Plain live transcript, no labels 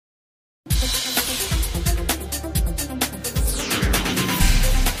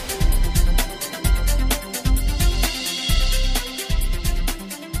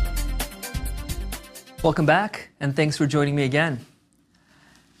Welcome back, and thanks for joining me again.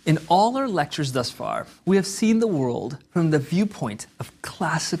 In all our lectures thus far, we have seen the world from the viewpoint of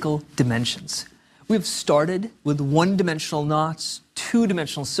classical dimensions. We have started with one-dimensional knots,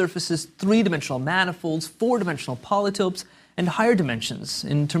 two-dimensional surfaces, three-dimensional manifolds, four-dimensional polytopes, and higher dimensions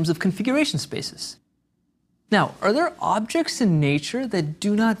in terms of configuration spaces. Now, are there objects in nature that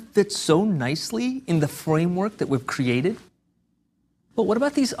do not fit so nicely in the framework that we've created? But what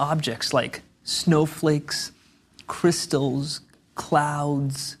about these objects like snowflakes, crystals,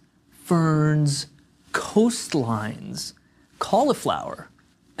 clouds, ferns, coastlines, cauliflower,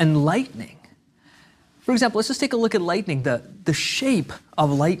 and lightning? For example, let's just take a look at lightning, the shape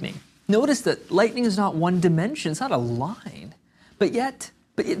of lightning. Notice that lightning is not one dimension, it's not a line, but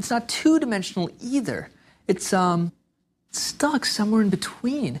it's not two-dimensional either. It's stuck somewhere in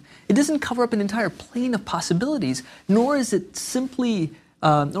between. It doesn't cover up an entire plane of possibilities, nor is it simply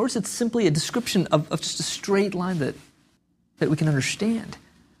a description of just a straight line that we can understand.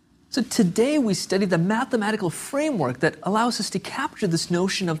 So today we study the mathematical framework that allows us to capture this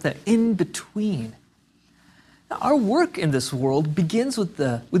notion of the in-between. Now, our work in this world begins with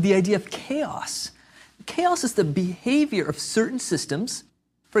the idea of chaos. Chaos is the behavior of certain systems,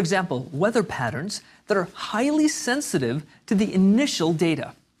 for example, weather patterns, that are highly sensitive to the initial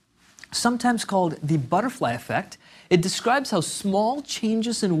data. Sometimes called the butterfly effect, it describes how small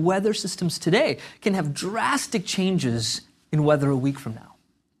changes in weather systems today can have drastic changes in weather a week from now.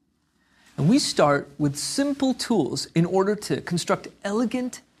 And we start with simple tools in order to construct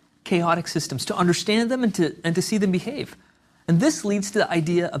elegant, chaotic systems, to understand them and to see them behave. And this leads to the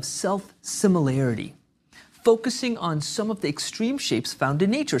idea of self-similarity, focusing on some of the extreme shapes found in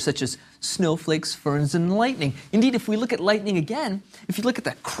nature, such as snowflakes, ferns, and lightning. Indeed, if we look at lightning again, if you look at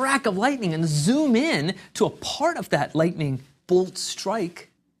the crack of lightning and zoom in to a part of that lightning bolt strike,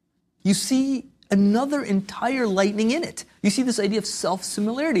 you see another entire lightning in it. You see this idea of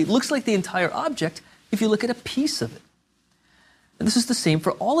self-similarity. It looks like the entire object if you look at a piece of it. And this is the same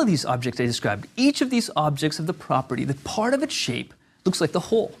for all of these objects I described. Each of these objects have the property that part of its shape looks like the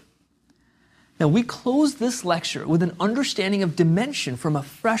whole. Now, we close this lecture with an understanding of dimension from a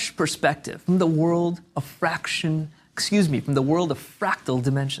fresh perspective, from the world of fractal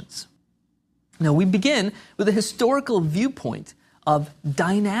dimensions. Now, we begin with a historical viewpoint of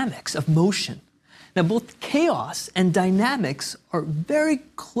dynamics, of motion. Now, both chaos and dynamics are very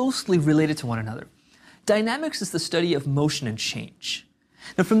closely related to one another. Dynamics is the study of motion and change.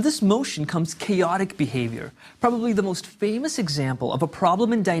 Now, from this motion comes chaotic behavior. Probably the most famous example of a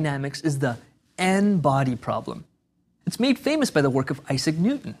problem in dynamics is the n-body problem. It's made famous by the work of Isaac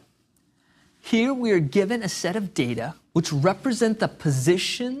Newton. Here we are given a set of data which represent the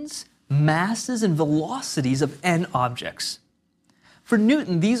positions, masses, and velocities of n objects. For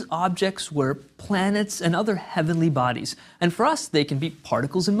Newton, these objects were planets and other heavenly bodies, and for us, they can be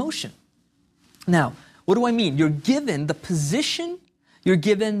particles in motion. Now, what do I mean? You're given the position, you're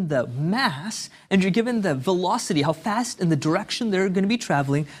given the mass, and you're given the velocity, how fast and the direction they're going to be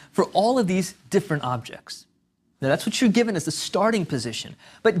traveling for all of these different objects. Now, that's what you're given as the starting position.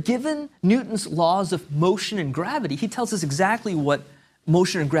 But given Newton's laws of motion and gravity, he tells us exactly what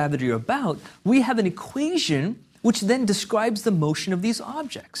motion and gravity are about. We have an equation which then describes the motion of these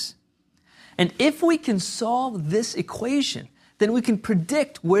objects. And if we can solve this equation, then we can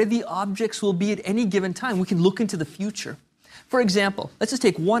predict where the objects will be at any given time. We can look into the future. For example, let's just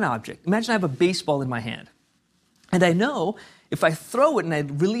take one object. Imagine I have a baseball in my hand. And I know if I throw it and I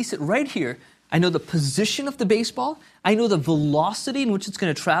release it right here, I know the position of the baseball, I know the velocity in which it's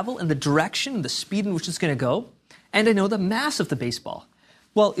going to travel and the direction and the speed in which it's going to go, and I know the mass of the baseball.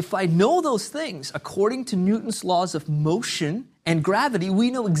 Well, if I know those things, according to Newton's laws of motion and gravity, we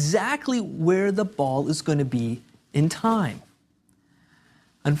know exactly where the ball is going to be in time.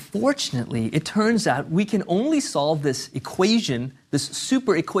 Unfortunately, it turns out we can only solve this equation, this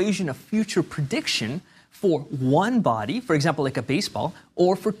super equation of future prediction, for one body, for example, like a baseball,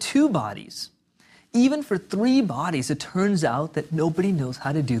 or for two bodies. Even for three bodies, it turns out that nobody knows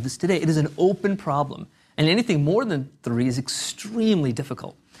how to do this today. It is an open problem, and anything more than three is extremely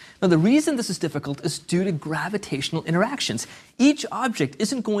difficult. Now, the reason this is difficult is due to gravitational interactions. Each object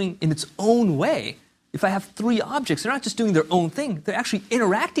isn't going in its own way. If I have three objects, they're not just doing their own thing, they're actually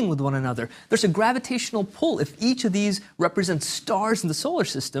interacting with one another. There's a gravitational pull. If each of these represents stars in the solar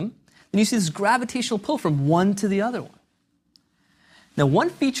system, then you see this gravitational pull from one to the other one. Now, one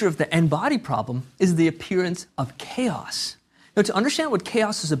feature of the n-body problem is the appearance of chaos. Now, to understand what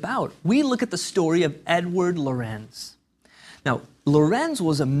chaos is about, we look at the story of Edward Lorenz. Now, Lorenz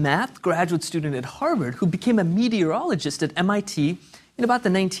was a math graduate student at Harvard who became a meteorologist at MIT in about the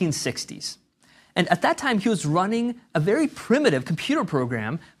 1960s. And at that time, he was running a very primitive computer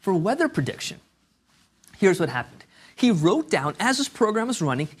program for weather prediction. Here's what happened. He wrote down, as this program was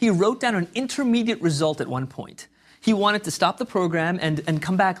running, he wrote down an intermediate result at one point. He wanted to stop the program and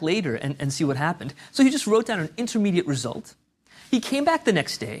come back later and see what happened. So he just wrote down an intermediate result. He came back the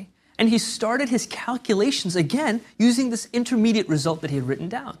next day, and he started his calculations again using this intermediate result that he had written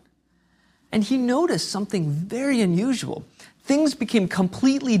down. And he noticed something very unusual. Things became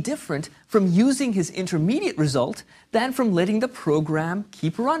completely different from using his intermediate result than from letting the program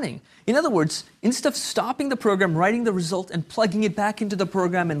keep running. In other words, instead of stopping the program, writing the result, and plugging it back into the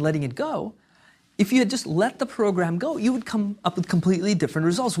program and letting it go, if you had just let the program go, you would come up with completely different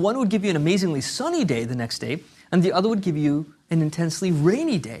results. One would give you an amazingly sunny day the next day, and the other would give you an intensely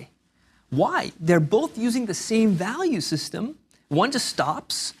rainy day. Why? They're both using the same value system. One just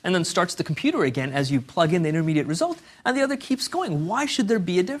stops and then starts the computer again as you plug in the intermediate result, and the other keeps going. Why should there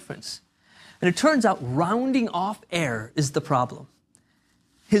be a difference? And it turns out rounding off error is the problem.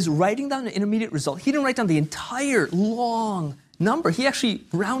 His writing down the intermediate result, he didn't write down the entire long number. He actually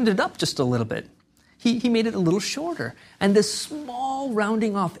rounded up just a little bit. He made it a little shorter. And this small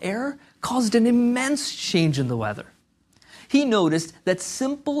rounding off error caused an immense change in the weather. He noticed that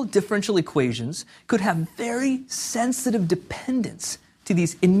simple differential equations could have very sensitive dependence to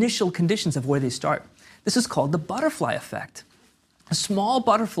these initial conditions of where they start. This is called the butterfly effect. A small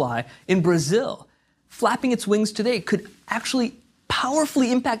butterfly in Brazil flapping its wings today could actually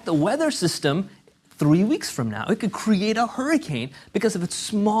powerfully impact the weather system 3 weeks from now. It could create a hurricane because of its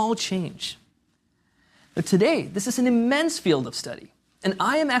small change. But today, this is an immense field of study. And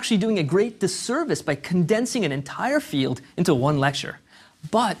I am actually doing a great disservice by condensing an entire field into one lecture.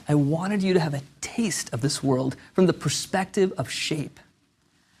 But I wanted you to have a taste of this world from the perspective of shape.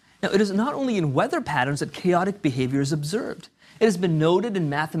 Now, it is not only in weather patterns that chaotic behavior is observed. It has been noted in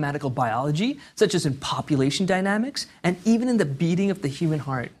mathematical biology, such as in population dynamics, and even in the beating of the human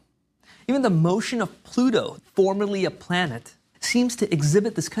heart. Even the motion of Pluto, formerly a planet, seems to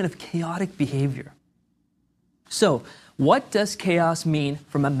exhibit this kind of chaotic behavior. So, what does chaos mean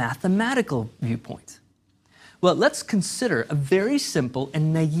from a mathematical viewpoint? Well, let's consider a very simple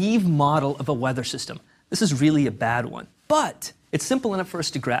and naive model of a weather system. This is really a bad one, but it's simple enough for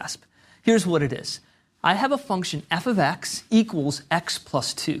us to grasp. Here's what it is. I have a function f of x equals x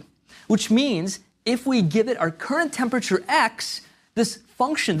plus 2, which means if we give it our current temperature x, this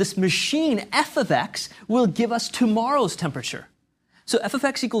function, this machine f of x, will give us tomorrow's temperature. So f of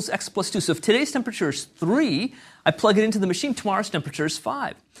x equals x plus 2. So if today's temperature is 3, I plug it into the machine, tomorrow's temperature is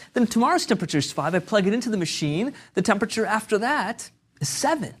 5. Then if tomorrow's temperature is 5, I plug it into the machine, the temperature after that is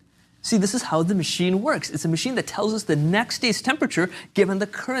 7. See, this is how the machine works. It's a machine that tells us the next day's temperature given the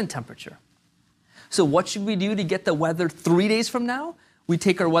current temperature. So what should we do to get the weather 3 days from now? We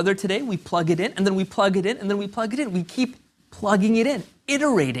take our weather today, we plug it in, and then we plug it in, and then we plug it in. We keep plugging it in.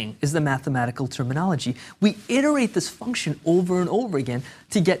 Iterating is the mathematical terminology. We iterate this function over and over again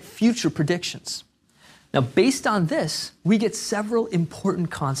to get future predictions. Now, based on this, we get several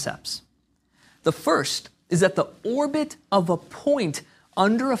important concepts. The first is that the orbit of a point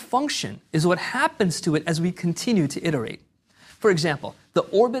under a function is what happens to it as we continue to iterate. For example, the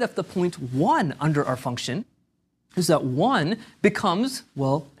orbit of the point 1 under our function is that 1 becomes,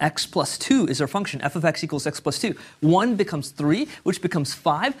 well, x plus 2 is our function. F of x equals x plus 2. 1 becomes 3, which becomes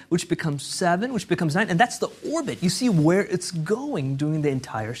 5, which becomes 7, which becomes 9. And that's the orbit. You see where it's going during the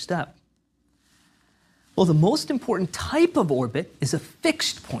entire step. Well, the most important type of orbit is a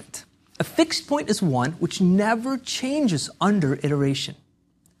fixed point. A fixed point is one which never changes under iteration.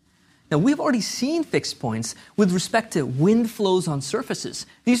 Now, we've already seen fixed points with respect to wind flows on surfaces.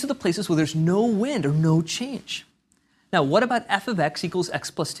 These are the places where there's no wind or no change. Now, what about f of x equals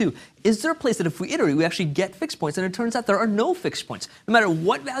x plus 2? Is there a place that if we iterate, we actually get fixed points? And it turns out there are no fixed points. No matter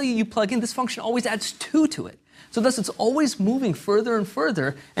what value you plug in, this function always adds 2 to it. So thus, it's always moving further and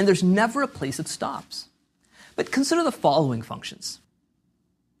further, and there's never a place it stops. But consider the following functions.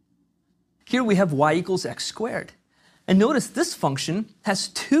 Here we have y equals x squared. And notice this function has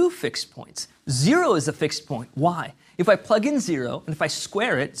 2 fixed points. 0 is a fixed point. Why? If I plug in 0, and if I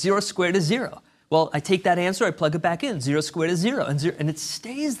square it, 0 squared is 0. Well, I take that answer, I plug it back in. 0 squared is 0, and it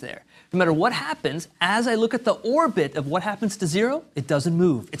stays there. No matter what happens, as I look at the orbit of what happens to 0, it doesn't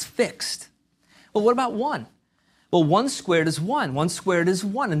move. It's fixed. Well, what about 1? Well, 1 squared is 1. 1 squared is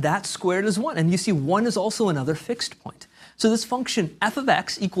 1, and that squared is 1. And you see 1 is also another fixed point. So this function f of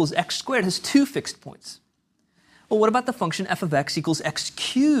x equals x squared has 2 fixed points. Well, what about the function f of x equals x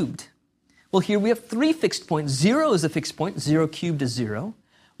cubed? Well, here we have 3 fixed points. 0 is a fixed point. 0 cubed is 0.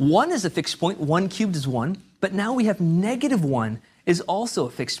 1 is a fixed point. 1 cubed is 1. But now we have negative 1 is also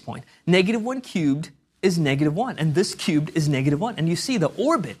a fixed point. -1 cubed is -1, and this cubed is -1. And you see the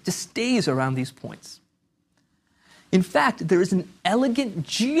orbit just stays around these points. In fact, there is an elegant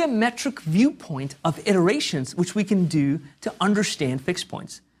geometric viewpoint of iterations which we can do to understand fixed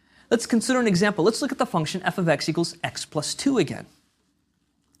points. Let's consider an example. Let's look at the function f of x equals x plus 2 again.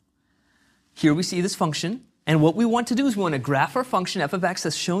 Here we see this function, and what we want to do is we want to graph our function f of x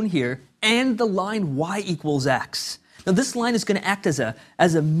as shown here and the line y equals x. Now this line is going to act as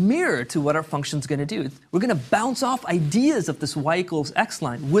a mirror to what our function is going to do. We're going to bounce off ideas of this y equals x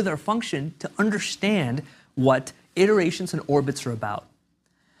line with our function to understand what iterations and orbits are about.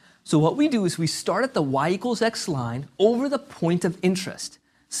 So what we do is we start at the y equals x line over the point of interest.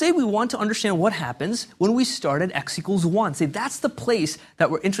 Say we want to understand what happens when we start at x equals 1. Say that's the place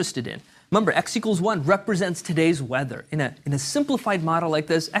that we're interested in. Remember, x equals 1 represents today's weather. In a simplified model like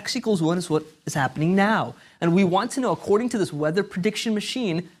this, x equals 1 is what is happening now. And we want to know, according to this weather prediction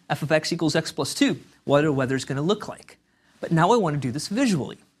machine, f of x equals x plus 2, what our weather is going to look like. But now I want to do this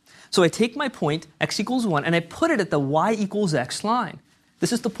visually. So I take my point, x equals 1, and I put it at the y equals x line.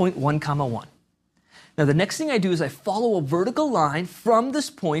 This is the point 1, 1. Now the next thing I do is I follow a vertical line from this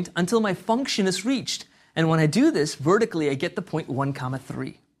point until my function is reached. And when I do this vertically, I get the point 1,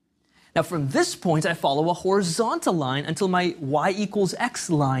 3. Now from this point, I follow a horizontal line until my y equals x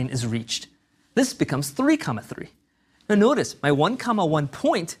line is reached. This becomes 3, 3. Now notice, my 1, 1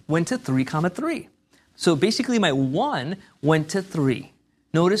 point went to 3, 3. So basically my 1 went to 3.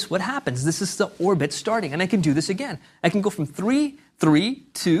 Notice what happens. This is the orbit starting, and I can do this again. I can go from 3, 3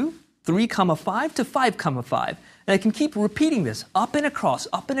 to 3, 5 to 5, 5. And I can keep repeating this up and across,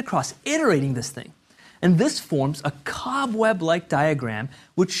 iterating this thing. And this forms a cobweb-like diagram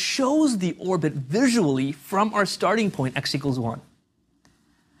which shows the orbit visually from our starting point, x equals 1.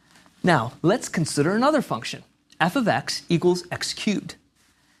 Now, let's consider another function. F of x equals x cubed.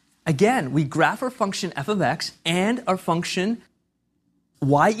 Again, we graph our function f of x and our function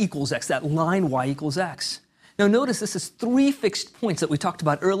y equals x, that line y equals x. Now notice this is 3 fixed points that we talked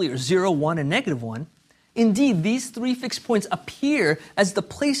about earlier, 0, 1, and -1. Indeed, these 3 fixed points appear as the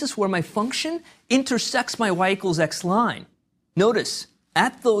places where my function intersects my y equals x line. Notice,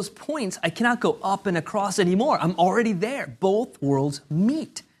 at those points, I cannot go up and across anymore. I'm already there. Both worlds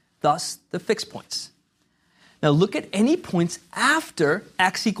meet, thus the fixed points. Now look at any points after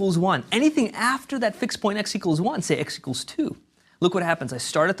x equals 1. Anything after that fixed point x equals 1, say x equals 2. Look what happens. I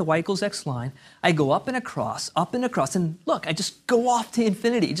start at the y equals x line, I go up and across, and look, I just go off to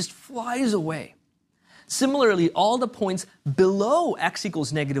infinity. It just flies away. Similarly, all the points below x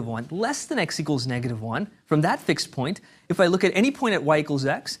equals -1, less than x equals -1, from that fixed point, if I look at any point at y equals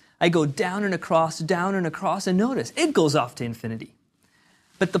x, I go down and across, and notice, it goes off to infinity.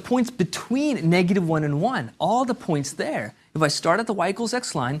 But the points between -1 and 1, all the points there, if I start at the y equals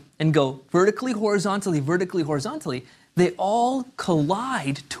x line and go vertically, horizontally, they all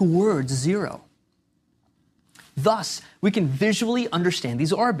collide towards 0. Thus, we can visually understand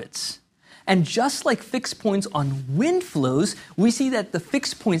these orbits. And just like fixed points on wind flows, we see that the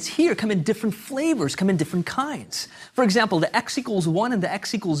fixed points here come in different flavors, come in different kinds. For example, the x equals 1 and the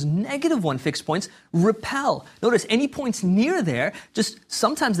x equals -1 fixed points repel. Notice any points near there, just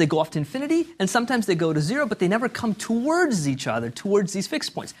sometimes they go off to infinity and sometimes they go to 0, but they never come towards each other, towards these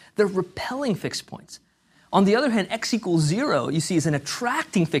fixed points. They're repelling fixed points. On the other hand, x equals 0, you see, is an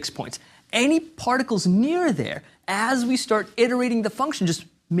attracting fixed point. Any particles near there, as we start iterating the function, just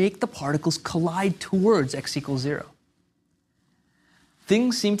make the particles collide towards x equals 0.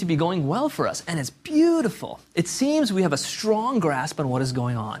 Things seem to be going well for us, and it's beautiful. It seems we have a strong grasp on what is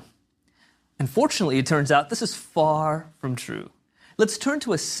going on. Unfortunately, it turns out this is far from true. Let's turn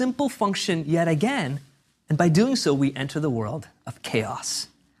to a simple function yet again, and by doing so, we enter the world of chaos.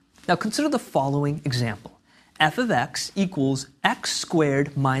 Now consider the following example. F of x equals x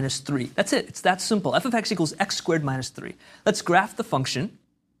squared minus 3. That's it. It's that simple. F of x equals x squared minus 3. Let's graph the function,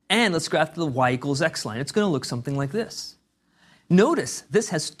 and let's graph the y equals x line. It's going to look something like this. Notice this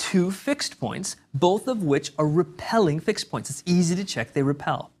has 2 fixed points, both of which are repelling fixed points. It's easy to check they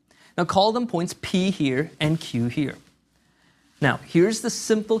repel. Now call them points P here and Q here. Now, here's the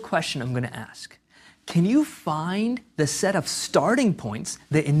simple question I'm going to ask. Can you find the set of starting points,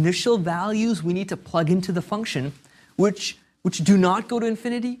 the initial values we need to plug into the function, which do not go to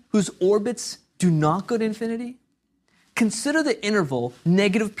infinity, whose orbits do not go to infinity? Consider the interval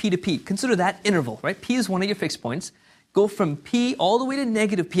negative p to p. Consider that interval, right? P is one of your fixed points. Go from p all the way to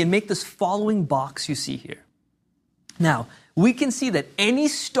negative p and make this following box you see here. Now, we can see that any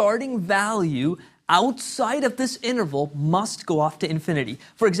starting value outside of this interval must go off to infinity.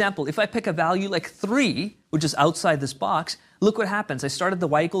 For example, if I pick a value like 3, which is outside this box, Look what happens. I start at the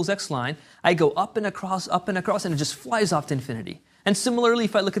y equals x line, I go up and across, and it just flies off to infinity. And similarly,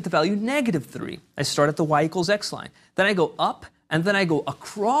 if I look at the value -3, I start at the y equals x line. Then I go up, and then I go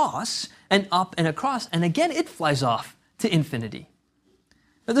across, and up and across, and again it flies off to infinity.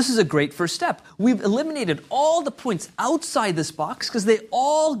 Now this is a great first step. We've eliminated all the points outside this box because they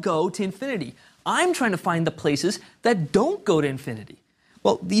all go to infinity. I'm trying to find the places that don't go to infinity.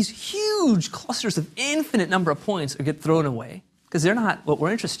 Well, these huge clusters of infinite number of points get thrown away because they're not what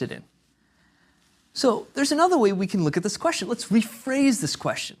we're interested in. So there's another way we can look at this question. Let's rephrase this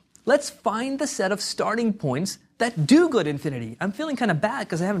question. Let's find the set of starting points that do go to infinity. I'm feeling kind of bad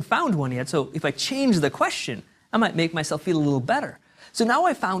because I haven't found one yet, so if I change the question, I might make myself feel a little better. So now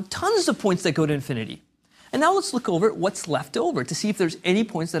I found tons of points that go to infinity. And now let's look over at what's left over to see if there's any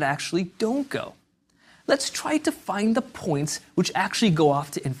points that actually don't go. Let's try to find the points which actually go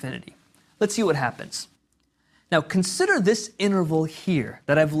off to infinity. Let's see what happens. Now consider this interval here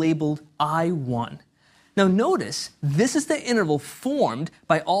that I've labeled I1. Now notice, this is the interval formed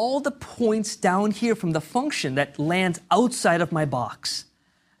by all the points down here from the function that lands outside of my box.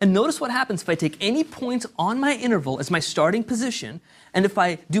 And notice what happens if I take any point on my interval as my starting position, and if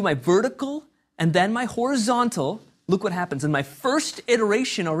I do my vertical and then my horizontal, look what happens. In my first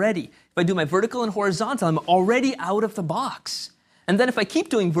iteration already, if I do my vertical and horizontal, I'm already out of the box. And then if I keep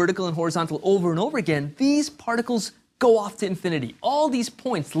doing vertical and horizontal over and over again, these particles go off to infinity. All these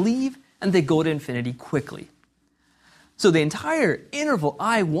points leave and they go to infinity quickly. So the entire interval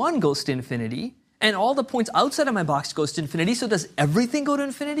I1 goes to infinity, and all the points outside of my box goes to infinity, so does everything go to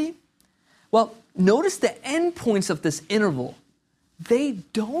infinity? Well, notice the endpoints of this interval. They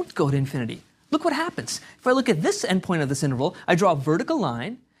don't go to infinity. Look what happens. If I look at this endpoint of this interval, I draw a vertical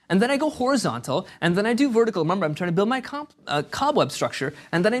line, and then I go horizontal, and then I do vertical. Remember, I'm trying to build my cobweb structure,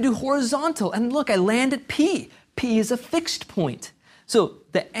 and then I do horizontal, and look, I land at P. P is a fixed point. So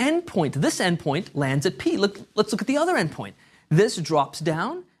the endpoint, this endpoint, lands at P. Let's look at the other endpoint. This drops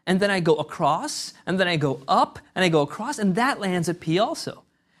down, and then I go across, and then I go up, and I go across, and that lands at P also.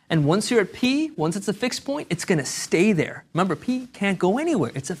 And once you're at P, once it's a fixed point, it's going to stay there. Remember, P can't go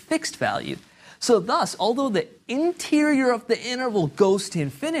anywhere. It's a fixed value. So thus, although the interior of the interval goes to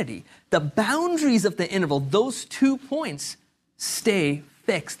infinity, the boundaries of the interval, those 2 points, stay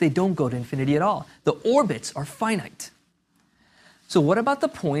fixed. They don't go to infinity at all. The orbits are finite. So what about the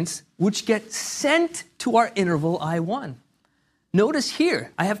points which get sent to our interval I1? Notice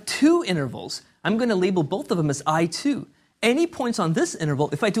here, I have 2 intervals. I'm going to label both of them as I2. Any points on this interval,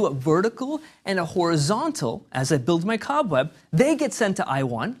 if I do a vertical and a horizontal as I build my cobweb, they get sent to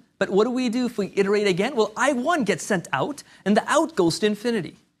I1. But what do we do if we iterate again? Well, I1 gets sent out, and the out goes to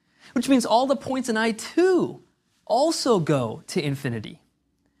infinity, which means all the points in I2 also go to infinity.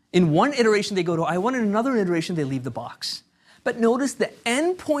 In one iteration, they go to I1, in another iteration, they leave the box. But notice the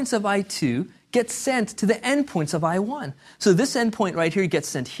endpoints of I2 get sent to the endpoints of I1. So this endpoint right here gets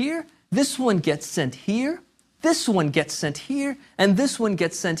sent here, this one gets sent here, this one gets sent here, and this one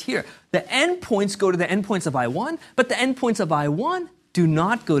gets sent here. The endpoints go to the endpoints of I1, but the endpoints of I1 do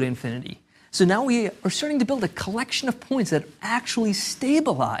not go to infinity. So now we are starting to build a collection of points that actually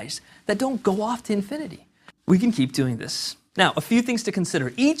stabilize, that don't go off to infinity. We can keep doing this. Now, a few things to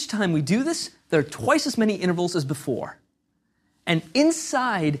consider. Each time we do this, there are twice as many intervals as before. And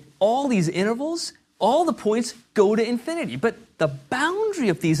inside all these intervals, all the points go to infinity. But the boundary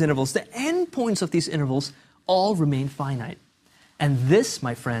of these intervals, the endpoints of these intervals, all remain finite. And this,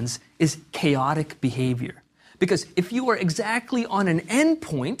 my friends, is chaotic behavior. Because if you are exactly on an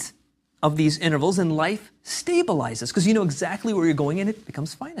endpoint of these intervals, then life stabilizes, because you know exactly where you're going and it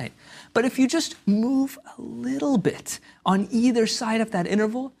becomes finite. But if you just move a little bit on either side of that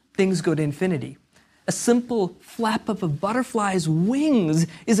interval, things go to infinity. A simple flap of a butterfly's wings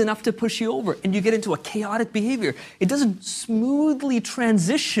is enough to push you over, and you get into a chaotic behavior. It doesn't smoothly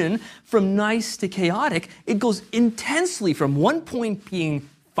transition from nice to chaotic. It goes intensely from one point being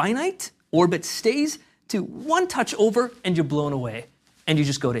finite, orbit stays, to one touch over, and you're blown away, and you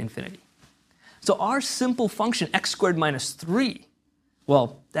just go to infinity. So our simple function, x squared minus 3,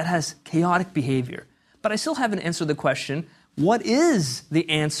 well, that has chaotic behavior. But I still haven't answered the question, what is the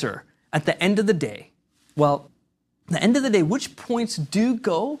answer at the end of the day? Well, at the end of the day, which points do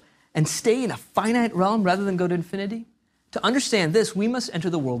go and stay in a finite realm rather than go to infinity? To understand this, we must enter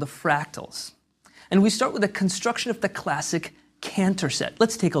the world of fractals. And we start with the construction of the classic Cantor set.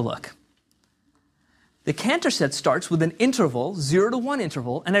 Let's take a look. The Cantor set starts with an interval, 0 to 1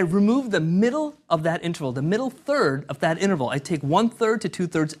 interval, and I remove the middle of that interval, the middle third of that interval. I take 1/3 to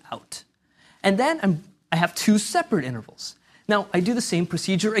 2/3 out. And then I have 2 separate intervals. Now, I do the same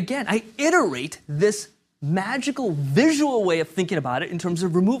procedure again. I iterate this magical visual way of thinking about it in terms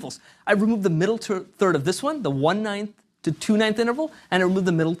of removals. I remove the middle third of this one, the 1/9 to 2/9 interval, and I remove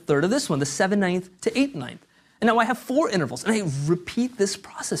the middle third of this one, the 7/9 to 8/9. And now I have 4 intervals, and I repeat this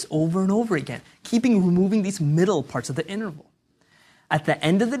process over and over again, removing these middle parts of the interval. At the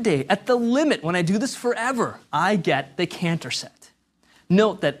end of the day, at the limit, when I do this forever, I get the Cantor set.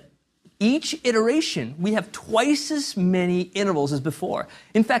 Note that each iteration, we have twice as many intervals as before.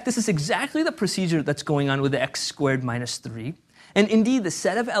 In fact, this is exactly the procedure that's going on with the x squared minus 3. And indeed, the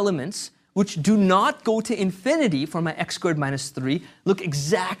set of elements which do not go to infinity for my x squared minus 3 look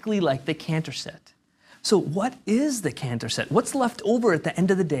exactly like the Cantor set. So what is the Cantor set? What's left over at the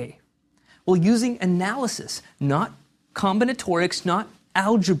end of the day? Well, using analysis, not combinatorics, not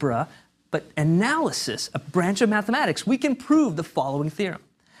algebra, but analysis, a branch of mathematics, we can prove the following theorem.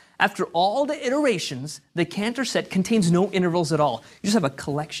 After all the iterations, the Cantor set contains no intervals at all. You just have a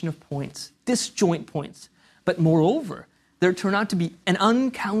collection of points, disjoint points. But moreover, there turn out to be an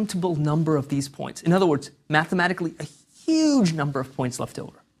uncountable number of these points. In other words, mathematically, a huge number of points left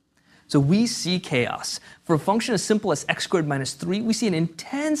over. So we see chaos. For a function as simple as x squared minus 3, we see an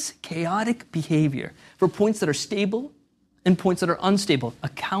intense chaotic behavior for points that are stable and points that are unstable.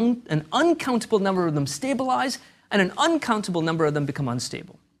 An uncountable number of them stabilize, and an uncountable number of them become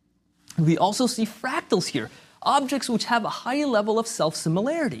unstable. We also see fractals here, objects which have a high level of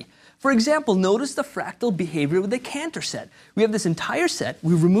self-similarity. For example, notice the fractal behavior with the Cantor set. We have this entire set,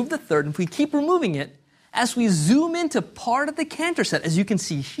 we remove the third, and if we keep removing it, as we zoom into part of the Cantor set, as you can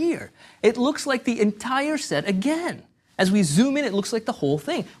see here, it looks like the entire set again. As we zoom in, it looks like the whole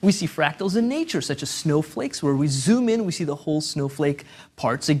thing. We see fractals in nature, such as snowflakes, where we zoom in, we see the whole snowflake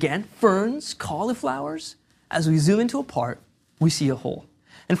parts again. Ferns, cauliflowers. As we zoom into a part, we see a whole.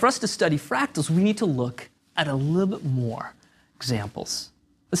 And for us to study fractals, we need to look at a little bit more examples.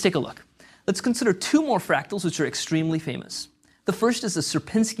 Let's take a look. Let's consider 2 more fractals which are extremely famous. The first is the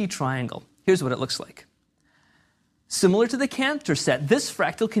Sierpinski triangle. Here's what it looks like. Similar to the Cantor set, this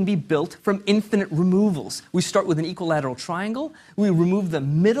fractal can be built from infinite removals. We start with an equilateral triangle. We remove the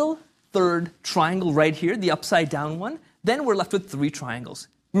middle third triangle right here, the upside down one. Then we're left with 3 triangles.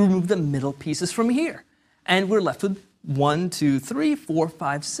 We remove the middle pieces from here. And we're left with 1, 2, 3, 4,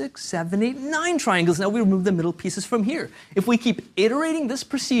 5, 6, 7, 8, 9 triangles. Now we remove the middle pieces from here. If we keep iterating this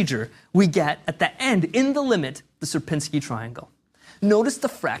procedure, we get, at the end, in the limit, the Sierpinski triangle. Notice the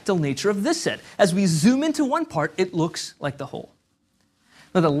fractal nature of this set. As we zoom into one part, it looks like the whole.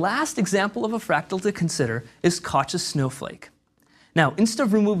 Now the last example of a fractal to consider is Koch's snowflake. Now, instead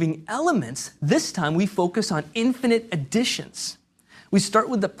of removing elements, this time we focus on infinite additions. We start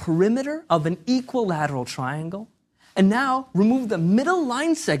with the perimeter of an equilateral triangle, and now remove the middle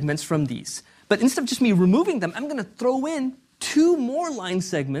line segments from these. But instead of just me removing them, I'm going to throw in 2 more line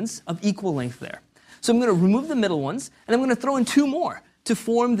segments of equal length there. So I'm going to remove the middle ones, and I'm going to throw in 2 more to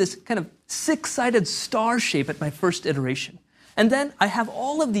form this kind of 6-sided star shape at my first iteration. And then I have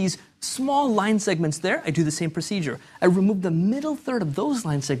all of these small line segments there. I do the same procedure. I remove the middle third of those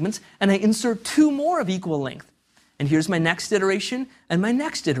line segments, and I insert 2 more of equal length. And here's my next iteration and my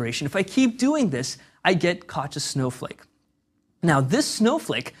next iteration. If I keep doing this, I get Koch's snowflake. Now, this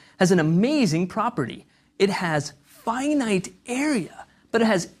snowflake has an amazing property. It has finite area, but it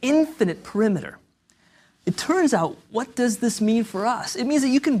has infinite perimeter. It turns out, what does this mean for us? It means that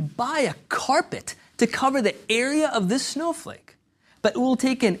you can buy a carpet to cover the area of this snowflake, but it will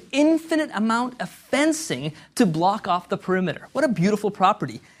take an infinite amount of fencing to block off the perimeter. What a beautiful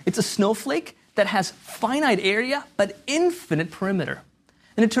property. It's a snowflake that has finite area, but infinite perimeter.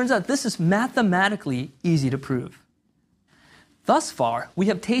 And it turns out this is mathematically easy to prove. Thus far, we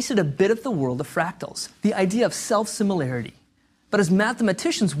have tasted a bit of the world of fractals, the idea of self-similarity. But as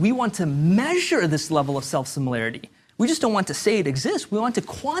mathematicians, we want to measure this level of self-similarity. We just don't want to say it exists. We want to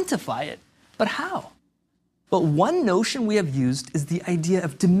quantify it. But how? Well, one notion we have used is the idea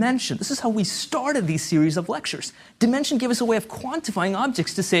of dimension. This is how we started these series of lectures. Dimension gave us a way of quantifying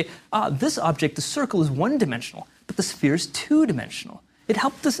objects to say, this object, the circle, is one-dimensional, but the sphere is two-dimensional. It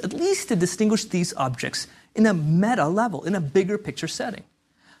helped us at least to distinguish these objects in a meta level, in a bigger picture setting.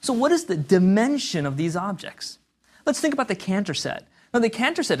 So what is the dimension of these objects? Let's think about the Cantor set. Now, the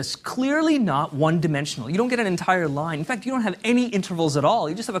Cantor set is clearly not one-dimensional. You don't get an entire line. In fact, you don't have any intervals at all.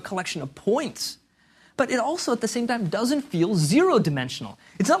 You just have a collection of points. But it also, at the same time, doesn't feel zero-dimensional.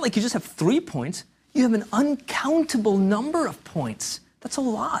 It's not like you just have 3 points. You have an uncountable number of points. That's a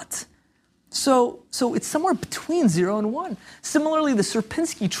lot. So it's somewhere between 0 and 1. Similarly, the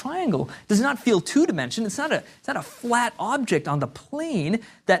Sierpinski triangle does not feel two-dimensional. It's not a flat object on the plane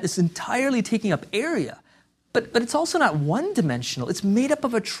that is entirely taking up area. But it's also not one-dimensional. It's made up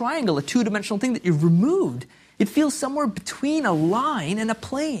of a triangle, a two-dimensional thing that you've removed. It feels somewhere between a line and a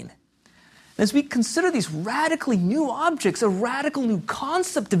plane. As we consider these radically new objects, a radical new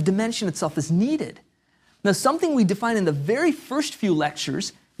concept of dimension itself is needed. Now, something we defined in the very first few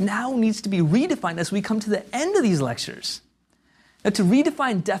lectures now needs to be redefined as we come to the end of these lectures. Now, to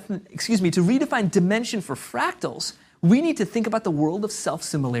redefine dimension for fractals, we need to think about the world of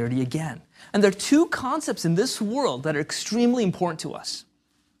self-similarity again. And there are two concepts in this world that are extremely important to us.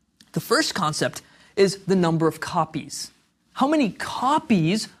 The first concept is the number of copies. How many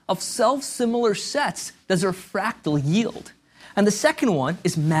copies of self-similar sets does our fractal yield? And the second one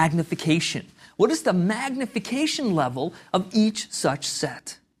is magnification. What is the magnification level of each such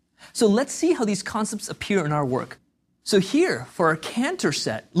set? So let's see how these concepts appear in our work. So here, for our Cantor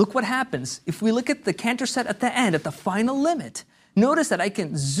set, look what happens. If we look at the Cantor set at the end, at the final limit, notice that I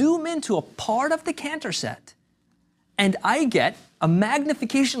can zoom into a part of the Cantor set, and I get a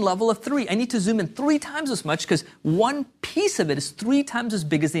magnification level of 3. I need to zoom in 3 times as much because one piece of it is 3 times as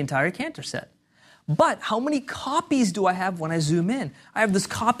big as the entire Cantor set. But how many copies do I have when I zoom in? I have this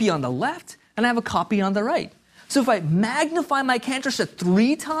copy on the left, and I have a copy on the right. So if I magnify my Cantor set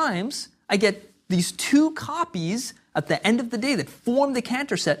 3 times, I get these 2 copies at the end of the day that form the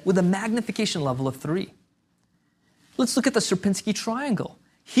Cantor set with a magnification level of 3. Let's look at the Sierpinski triangle.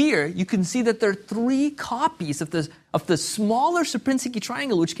 Here, you can see that there are 3 copies of the smaller Sierpinski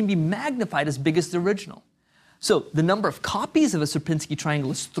triangle, which can be magnified as big as the original. So the number of copies of a Sierpinski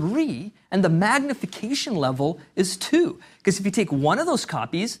triangle is 3, and the magnification level is 2. Because if you take one of those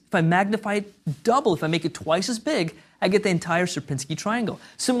copies, if I magnify it double, if I make it twice as big, I get the entire Sierpinski triangle.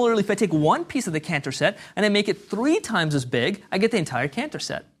 Similarly, if I take one piece of the Cantor set and I make it 3 times as big, I get the entire Cantor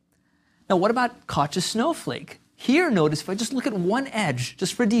set. Now, what about Koch's snowflake? Here, notice if I just look at one edge,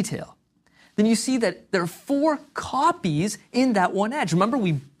 just for detail, then you see that there are 4 copies in that one edge. Remember,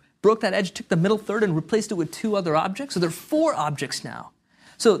 we broke that edge, took the middle third, and replaced it with 2 other objects. So there are 4 objects now.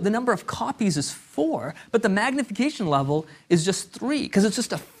 So the number of copies is 4, but the magnification level is just 3, because it's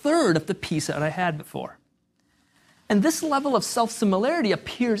just a third of the piece that I had before. And this level of self-similarity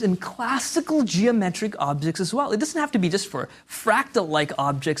appears in classical geometric objects as well. It doesn't have to be just for fractal-like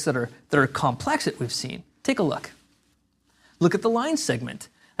objects that are complex that we've seen. Take a look. Look at the line segment.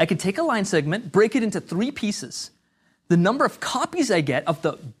 I could take a line segment, break it into 3 pieces. The number of copies I get of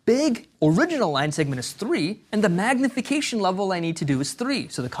the big original line segment is 3, and the magnification level I need to do is 3.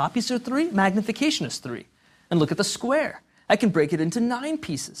 So the copies are 3, magnification is 3. And look at the square. I can break it into 9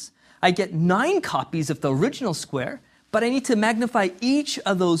 pieces. I get 9 copies of the original square, but I need to magnify each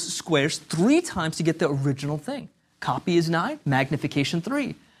of those squares 3 times to get the original thing. Copy is 9, magnification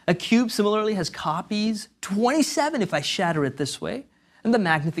 3. A cube similarly has copies 27 if I shatter it this way, and the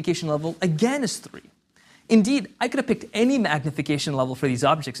magnification level again is 3. Indeed, I could have picked any magnification level for these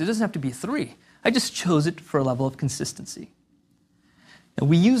objects. It doesn't have to be 3. I just chose it for a level of consistency. And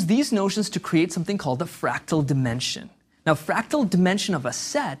we use these notions to create something called the fractal dimension. Now, fractal dimension of a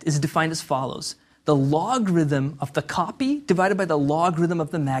set is defined as follows: the logarithm of the copy divided by the logarithm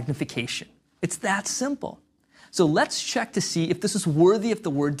of the magnification. It's that simple. So let's check to see if this is worthy of the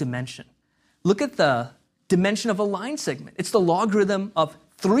word dimension. Look at the dimension of a line segment. It's the logarithm of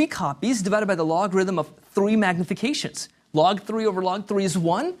 3 copies divided by the logarithm of 3 magnifications. Log 3 over log 3 is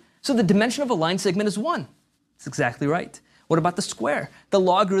 1, so the dimension of a line segment is 1. That's exactly right. What about the square? The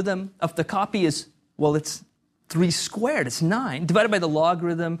logarithm of the copy is, well, it's 3 squared, it's 9, divided by the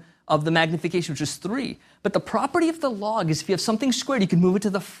logarithm of the magnification, which is 3. But the property of the log is if you have something squared, you can move it to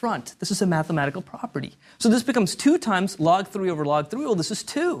the front. This is a mathematical property. So this becomes 2 times log 3 over log 3. Well, this is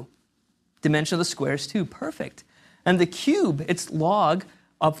 2. Dimension of the square is 2. Perfect. And the cube, it's log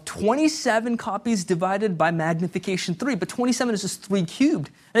of 27 copies divided by magnification 3. But 27 is just 3 cubed.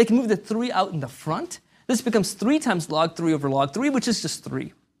 And I can move the 3 out in the front. This becomes 3 times log 3 over log 3, which is just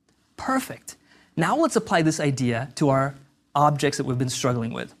 3. Perfect. Now let's apply this idea to our objects that we've been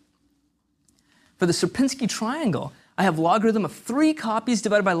struggling with. For the Sierpinski triangle, I have logarithm of 3 copies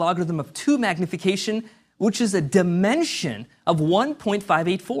divided by logarithm of 2 magnification, which is a dimension of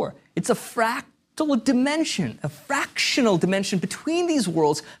 1.584. It's a fractal dimension, a fractional dimension between these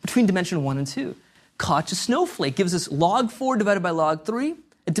worlds, between dimension 1 and 2. Koch's snowflake gives us log 4 divided by log 3,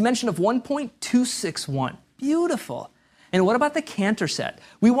 a dimension of 1.261. Beautiful. And what about the Cantor set?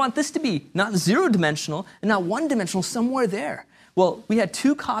 We want this to be not 0-dimensional and not 1-dimensional, somewhere there. Well, we had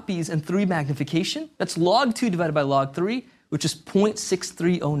 2 copies and 3 magnification. That's log 2 divided by log 3, which is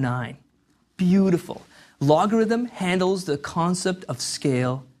 0.6309. Beautiful. Logarithm handles the concept of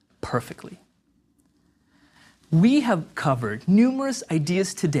scale perfectly. We have covered numerous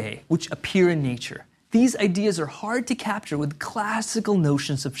ideas today which appear in nature. these ideas are hard to capture with classical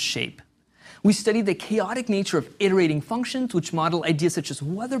notions of shape. We study the chaotic nature of iterating functions, which model ideas such as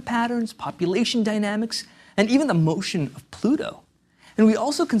weather patterns, population dynamics, and even the motion of Pluto. And we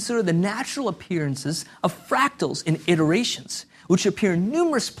also consider the natural appearances of fractals in iterations, which appear in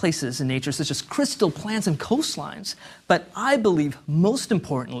numerous places in nature, such as crystal plants and coastlines. But I believe, most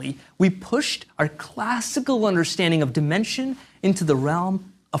importantly, we pushed our classical understanding of dimension into the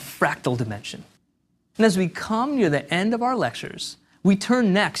realm of fractal dimension. And as we come near the end of our lectures, we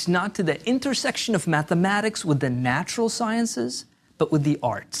turn next not to the intersection of mathematics with the natural sciences, but with the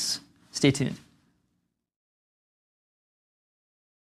arts. Stay tuned.